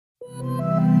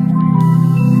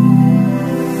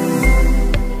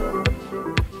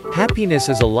Happiness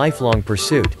is a lifelong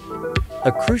pursuit.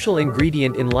 A crucial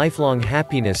ingredient in lifelong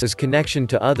happiness is connection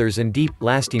to others and deep,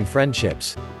 lasting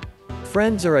friendships.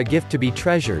 Friends are a gift to be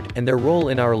treasured, and their role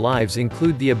in our lives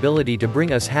include the ability to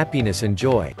bring us happiness and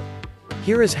joy.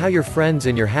 Here is how your friends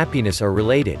and your happiness are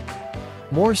related.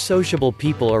 More sociable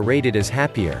people are rated as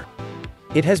happier.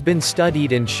 It has been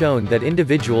studied and shown that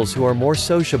individuals who are more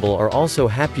sociable are also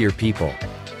happier people.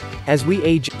 As we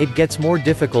age, it gets more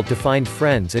difficult to find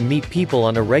friends and meet people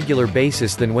on a regular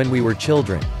basis than when we were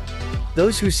children.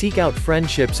 Those who seek out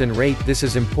friendships and rate this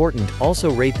as important,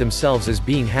 also rate themselves as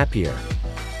being happier.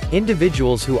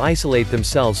 Individuals who isolate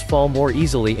themselves fall more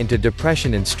easily into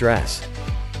depression and stress.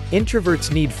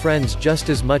 Introverts need friends just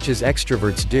as much as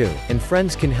extroverts do, and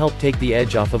friends can help take the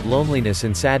edge off of loneliness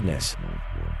and sadness.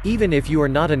 Even if you are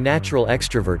not a natural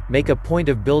extrovert, make a point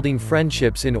of building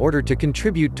friendships in order to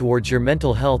contribute towards your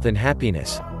mental health and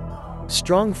happiness.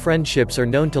 Strong friendships are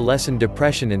known to lessen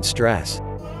depression and stress.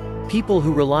 People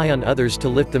who rely on others to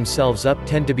lift themselves up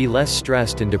tend to be less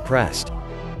stressed and depressed.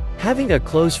 Having a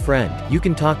close friend you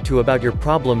can talk to about your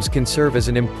problems can serve as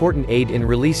an important aid in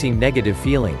releasing negative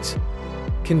feelings.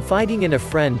 Confiding in a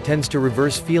friend tends to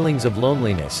reverse feelings of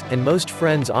loneliness, and most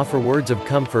friends offer words of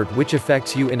comfort which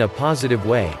affects you in a positive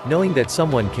way, knowing that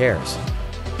someone cares.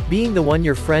 Being the one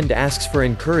your friend asks for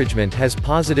encouragement has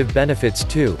positive benefits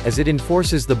too, as it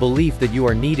enforces the belief that you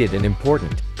are needed and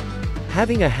important.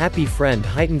 Having a happy friend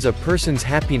heightens a person's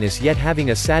happiness, yet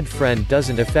having a sad friend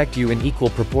doesn't affect you in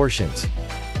equal proportions.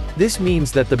 This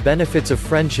means that the benefits of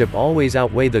friendship always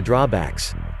outweigh the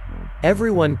drawbacks.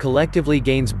 Everyone collectively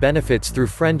gains benefits through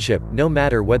friendship, no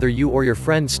matter whether you or your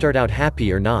friends start out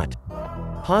happy or not.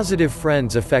 Positive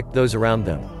friends affect those around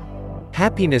them.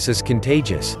 Happiness is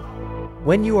contagious.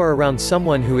 When you are around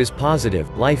someone who is positive,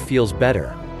 life feels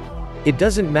better. It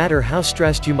doesn't matter how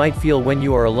stressed you might feel when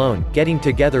you are alone, getting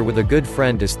together with a good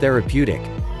friend is therapeutic.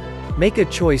 Make a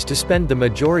choice to spend the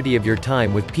majority of your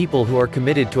time with people who are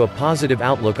committed to a positive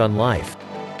outlook on life.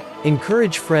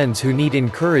 Encourage friends who need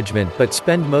encouragement, but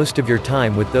spend most of your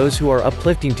time with those who are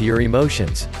uplifting to your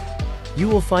emotions. You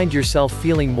will find yourself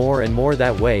feeling more and more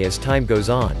that way as time goes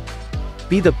on.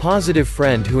 Be the positive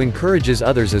friend who encourages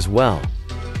others as well.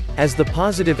 As the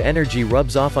positive energy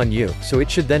rubs off on you, so it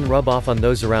should then rub off on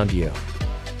those around you.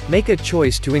 Make a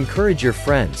choice to encourage your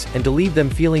friends, and to leave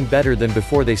them feeling better than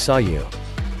before they saw you.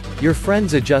 Your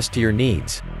friends adjust to your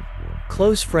needs.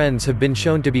 Close friends have been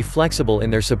shown to be flexible in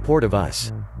their support of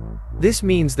us. This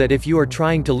means that if you are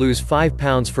trying to lose 5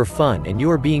 pounds for fun and you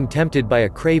are being tempted by a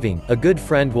craving, a good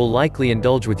friend will likely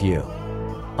indulge with you.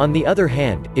 On the other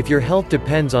hand, if your health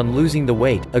depends on losing the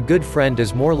weight, a good friend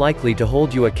is more likely to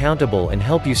hold you accountable and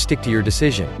help you stick to your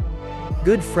decision.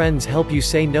 Good friends help you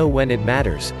say no when it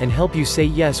matters, and help you say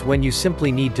yes when you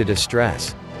simply need to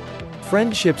distress.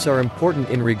 Friendships are important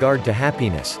in regard to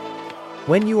happiness.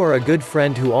 When you are a good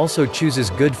friend who also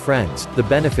chooses good friends, the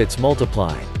benefits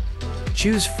multiply.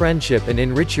 Choose friendship and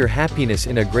enrich your happiness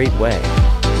in a great way.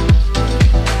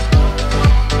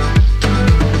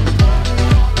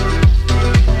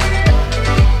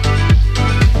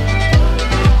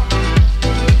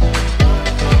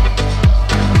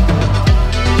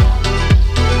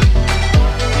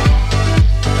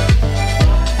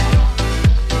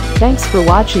 Thanks for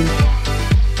watching.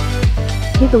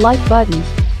 Hit the like button.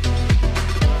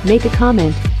 Make a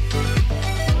comment.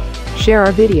 Share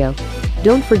our video.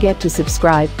 Don't forget to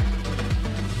subscribe.